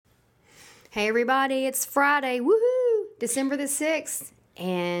Hey everybody, it's Friday, woohoo! December the 6th,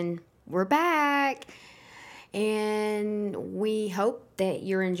 and we're back. And we hope that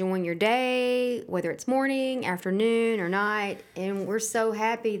you're enjoying your day, whether it's morning, afternoon, or night. And we're so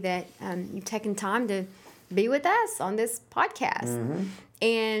happy that you've taken time to be with us on this podcast.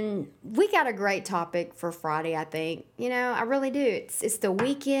 And we got a great topic for Friday, I think. You know, I really do. It's the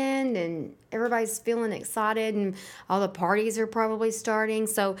weekend and everybody's feeling excited and all the parties are probably starting.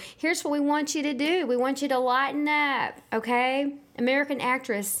 So here's what we want you to do. We want you to lighten up, okay? American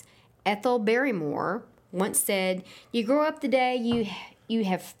actress Ethel Barrymore once said, "You grow up the day you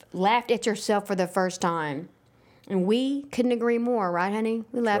have laughed at yourself for the first time." And we couldn't agree more, right, honey?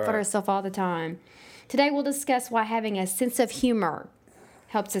 We laugh at ourselves all the time. Today we'll discuss why having a sense of humor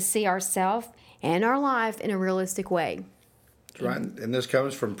helps us see ourselves and our life in a realistic way. That's right. And this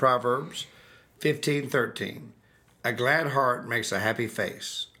comes from Proverbs 15:13. A glad heart makes a happy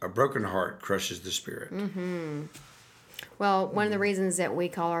face. A broken heart crushes the spirit. Well, one of the reasons that we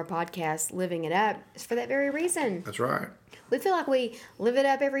call our podcast Living It Up is for that very reason. That's right. We feel like we live it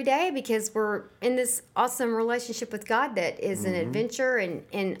up every day because we're in this awesome relationship with God that is an adventure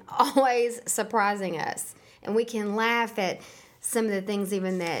and always surprising us. And we can laugh at some of the things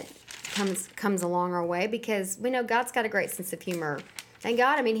even that comes along our way because we know God's got a great sense of humor. Thank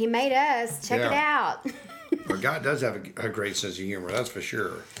God. I mean, He made us. Check it out. Well, God does have a great sense of humor, that's for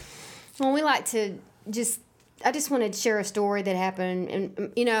sure. Well, we like to I just wanted to share a story that happened.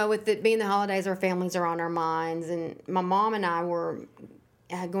 And, you know, with it being the holidays, our families are on our minds. And my mom and I were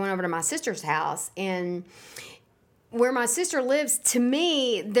going over to my sister's house. And where my sister lives, to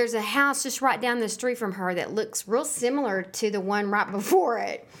me, there's a house just right down the street from her that looks real similar to the one right before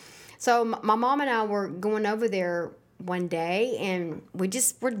it. So my mom and I were going over there one day, and we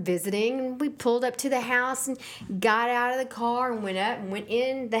just were visiting, and we pulled up to the house and got out of the car and went up and went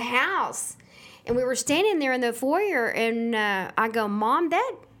in the house. And we were standing there in the foyer, and I go, "Mom,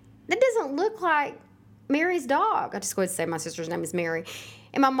 that doesn't look like Mary's dog." I just go ahead and say my sister's name is Mary.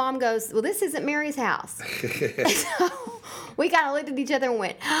 And my mom goes, "Well, this isn't Mary's house." So we kind of looked at each other and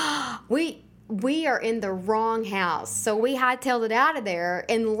went, we are in the wrong house. So we hightailed it out of there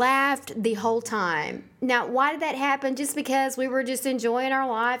and laughed the whole time. Now, why did that happen? Just because we were just enjoying our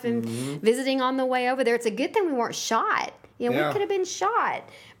life and visiting on the way over there. It's a good thing we weren't shot. You know, we could have been shot.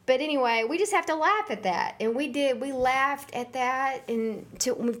 But anyway, we just have to laugh at that. And we did. We laughed at that and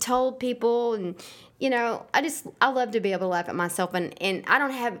we told people. And, you know, I love to be able to laugh at myself. And I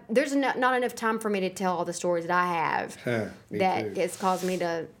don't have, there's not enough time for me to tell all the stories that I have that has caused me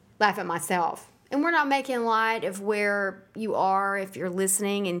to laugh at myself. And we're not making light of where you are if you're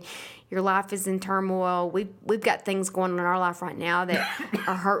listening and your life is in turmoil. We've got things going on in our life right now that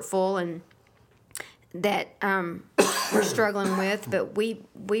are hurtful and that we're struggling with, but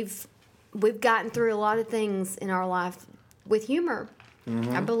we've gotten through a lot of things in our life with humor.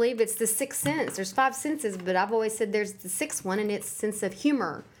 I believe it's the sixth sense. There's 5 senses, but I've always said there's the sixth one, and it's sense of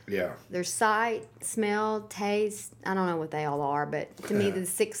humor. Yeah. There's sight, smell, taste. I don't know what they all are, but to me, the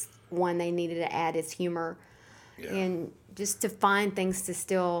sixth one they needed to add is humor. Yeah. And just to find things to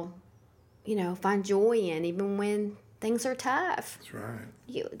still, you know, find joy in, even when things are tough. That's right.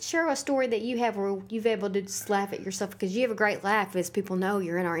 You share a story that you have where you've able to just laugh at yourself because you have a great laugh, as people know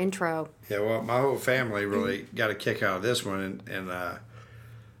you're in our intro. Yeah, well, my whole family really got a kick out of this one, and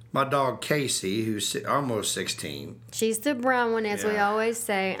my dog Casey, who's almost 16. She's the brown one, as we always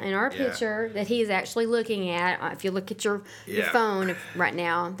say in our picture that he is actually looking at. If you look at your phone right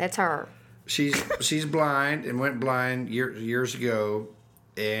now, that's her. She's blind and went blind years ago.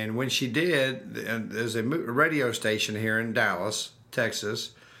 And when she did, there's a radio station here in Dallas,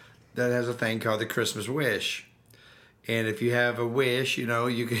 Texas, that has a thing called the Christmas Wish. And if you have a wish, you know,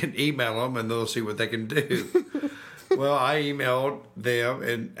 you can email them and they'll see what they can do. Well, I emailed them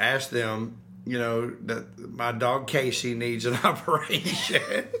and asked them, you know, that my dog Casey needs an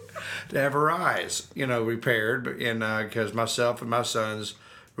operation to have her eyes, you know, repaired. And because myself and my sons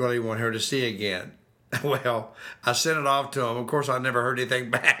really want her to see again. Well, I sent it off to them. Of course, I never heard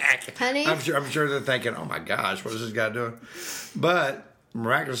anything back. Honey? I'm sure they're thinking, "Oh my gosh, what is this guy doing?" But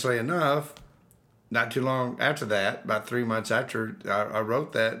miraculously enough, not too long after that, about 3 months after I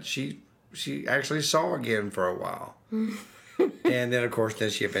wrote that, she actually saw again for a while. And then, of course,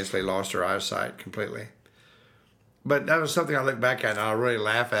 she eventually lost her eyesight completely. But that was something I look back at and I really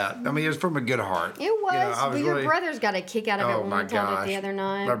laugh at. I mean, it was from a good heart. It was. Your brothers got a kick out of it when we told it the other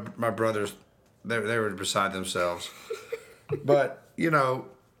night. My brothers, they were beside themselves. But, you know,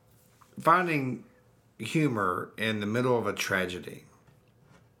 finding humor in the middle of a tragedy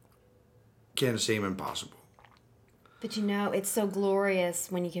can seem impossible. But it's so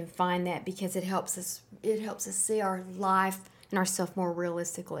glorious when you can find that, because it helps us see our life and ourselves more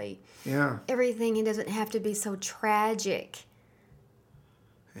realistically. Yeah. Everything, it doesn't have to be so tragic.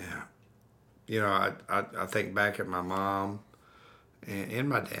 Yeah. I think back at my mom and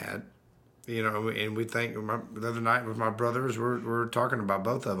my dad, and we think the other night with my brothers, we're talking about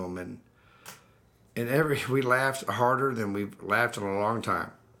both of them, and we laughed harder than we've laughed in a long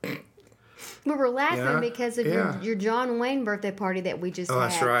time. We were laughing Yeah, because of yeah. your John Wayne birthday party that we just Oh,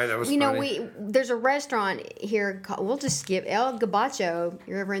 had. that's right. That was funny. There's a restaurant here called, we'll just skip El Gabacho.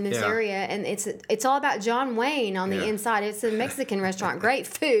 You're over in this Yeah. area, and it's all about John Wayne on the Yeah. inside. It's a Mexican restaurant, great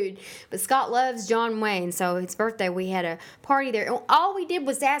food, but Scott loves John Wayne, so his birthday we had a party there. And all we did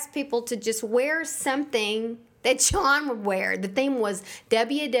was ask people to just wear something that John would wear. The theme was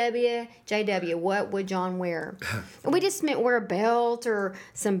WWJW. What would John wear? And we just meant wear a belt or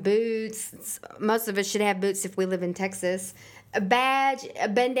some boots. Most of us should have boots if we live in Texas. A badge, a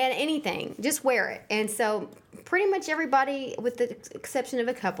bandana, anything. Just wear it. And so pretty much everybody, with the exception of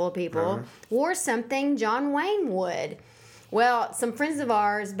a couple of people, wore something John Wayne would. Well, some friends of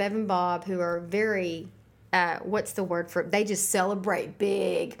ours, Bev and Bob, who are very, what's the word for it? They just celebrate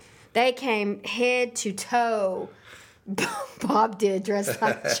big. They came head to toe. Bob did, dressed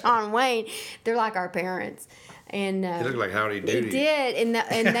like John Wayne. They're like our parents, and He looked like Howdy Doody. It did,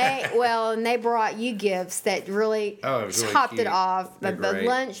 and they brought you gifts that really Oh, it was really topped cute. it off. They're The great.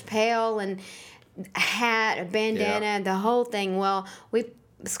 lunch pail and a hat, a bandana, Yeah. the whole thing. Well,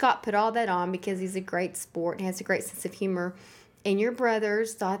 Scott put all that on because he's a great sport and has a great sense of humor. And your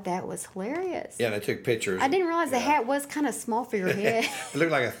brothers thought that was hilarious. Yeah, and I took pictures. I didn't realize the hat was kind of small for your head. It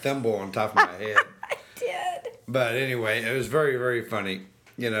looked like a thimble on top of my head. I did. But anyway, it was very, very funny,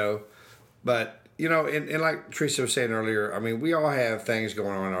 But, and like Teresa was saying earlier, I mean, we all have things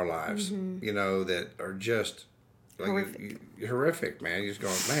going on in our lives, that are just like horrific, man. You're just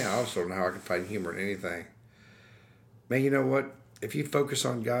going, man, I also don't know how I can find humor in anything. Man, you know what? If you focus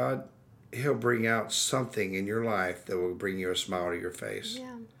on God, He'll bring out something in your life that will bring you a smile to your face.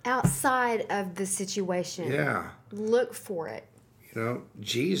 Yeah. Outside of the situation. Yeah. Look for it.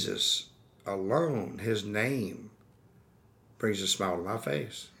 Jesus alone, His name, brings a smile to my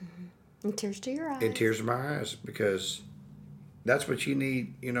face. And tears to your eyes. And tears in my eyes, because that's what you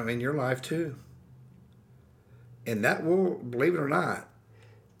need, in your life too. And that will, believe it or not,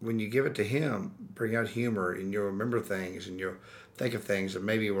 when you give it to Him, bring out humor, and you'll remember things, and you'll think of things that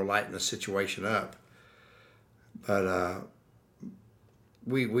maybe will lighten the situation up. But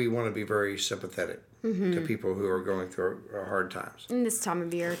we want to be very sympathetic to people who are going through hard times. In this time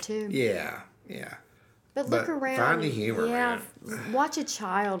of year, too. Yeah. But look around. Find the humor, man. man. Watch a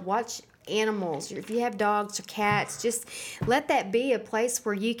child. Watch animals. If you have dogs or cats, just let that be a place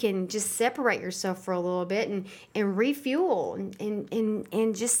where you can just separate yourself for a little bit and refuel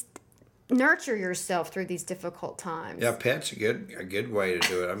and just nurture yourself through these difficult times. Yeah, pet's a good way to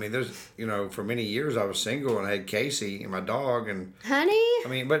do it. I mean, there's, for many years I was single and I had Casey and my dog, and Honey? I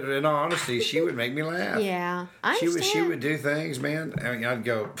mean, but in all honesty, she would make me laugh. Yeah, I She understand. would do things, man. I mean, I'd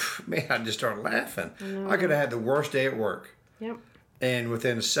go, man, I'd just start laughing. I could have had the worst day at work. Yep. And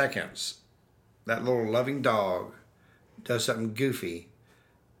within seconds, that little loving dog does something goofy,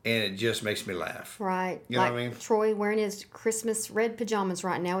 and it just makes me laugh. Right. You know like what I mean? Troy wearing his Christmas red pajamas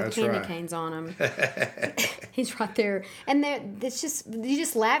right now with That's candy right. canes on him. He's right there. And it's just, you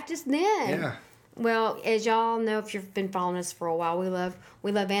just laugh just then. Yeah. Well, as y'all know, if you've been following us for a while,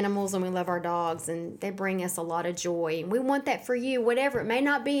 we love animals and we love our dogs, and they bring us a lot of joy. And we want that for you, whatever. It may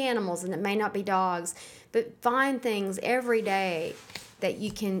not be animals and it may not be dogs, but find things every day that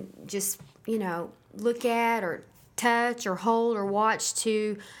you can just, look at or touch or hold or watch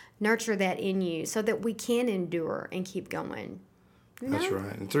to nurture that in you so that we can endure and keep going. That's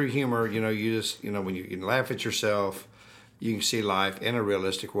right. And through humor, you just, when you can laugh at yourself, you can see life in a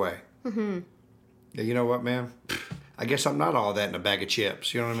realistic way. Mm-hmm. You know what, man? I guess I'm not all that in a bag of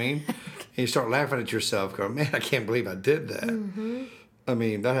chips. You know what I mean? And you start laughing at yourself, going, man, I can't believe I did that. Mm-hmm. I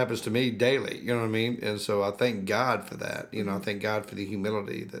mean, that happens to me daily. You know what I mean? And so I thank God for that. I thank God for the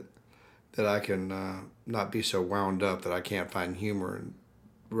humility that I can not be so wound up that I can't find humor and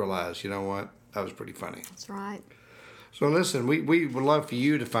realize, you know what, that was pretty funny. That's right. So listen, we would love for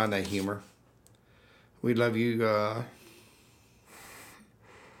you to find that humor. We'd love you. Go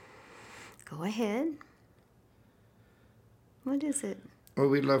ahead. What is it? Well,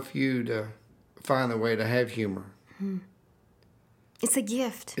 we'd love for you to find a way to have humor. It's a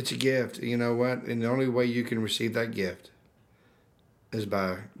gift. It's a gift. You know what? And the only way you can receive that gift is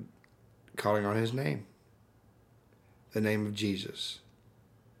by calling on His name. The name of Jesus.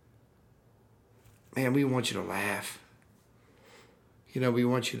 Man, we want you to laugh. We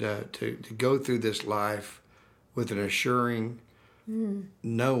want you to go through this life with an assuring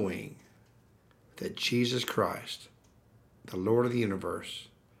knowing that Jesus Christ, the Lord of the universe,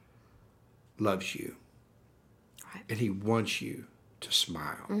 loves you. Right. And he wants you to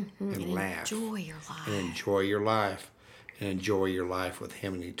smile and laugh. Enjoy your life. And enjoy your life. And enjoy your life with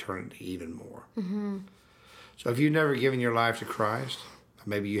him in eternity even more. So if you've never given your life to Christ,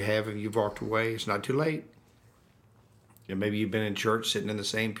 maybe you have and you've walked away, it's not too late. And maybe you've been in church sitting in the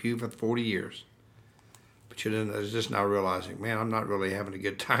same pew for 40 years. But you're just now realizing, man, I'm not really having a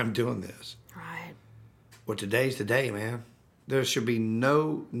good time doing this. Right. Well, today's the day, man. There should be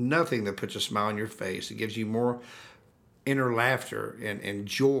nothing that puts a smile on your face. It gives you more inner laughter and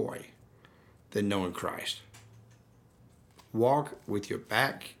joy than knowing Christ. Walk with your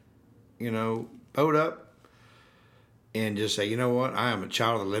back, bowed up, and just say, you know what? I am a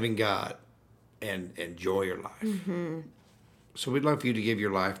child of the living God, and enjoy your life. So we'd love for you to give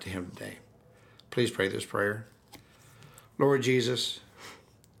your life to him today. Please pray this prayer. Lord Jesus,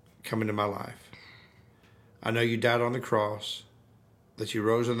 come into my life. I know you died on the cross, that you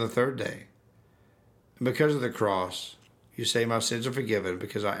rose on the third day. And because of the cross, you say my sins are forgiven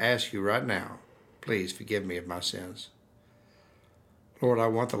because I ask you right now, please forgive me of my sins. Lord, I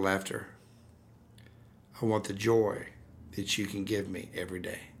want the laughter. I want the joy that you can give me every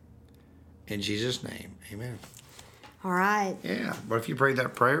day. In Jesus' name, amen. All right. Yeah, but if you prayed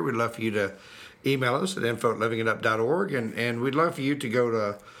that prayer, we'd love for you to email us at info@livingitup.org, and we'd love for you to go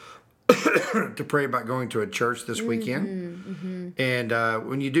to to pray about going to a church this weekend. And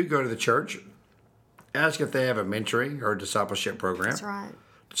when you do go to the church, ask if they have a mentoring or a discipleship program. That's right.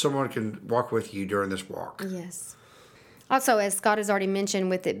 Someone can walk with you during this walk. Yes. Also, as Scott has already mentioned,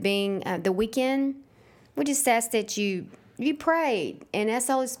 with it being the weekend, we just ask that you pray and ask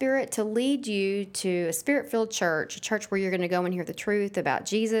the Holy Spirit to lead you to a Spirit-filled church, a church where you're going to go and hear the truth about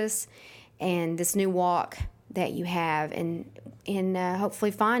Jesus and this new walk that you have, and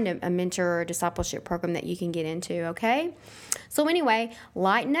hopefully find a mentor or a discipleship program that you can get into, okay? So anyway,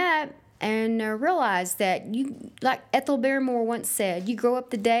 lighten up and realize that you, like Ethel Barrymore once said, you grow up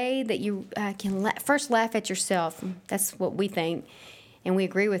the day that you can first laugh at yourself. That's what we think, and we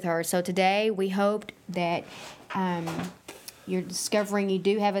agree with her. So today we hoped that you're discovering you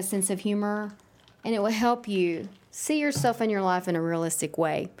do have a sense of humor, and it will help you see yourself in your life in a realistic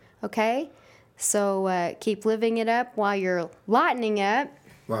way, okay? So keep living it up while you're lightening up.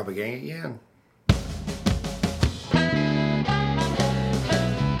 While beginning again.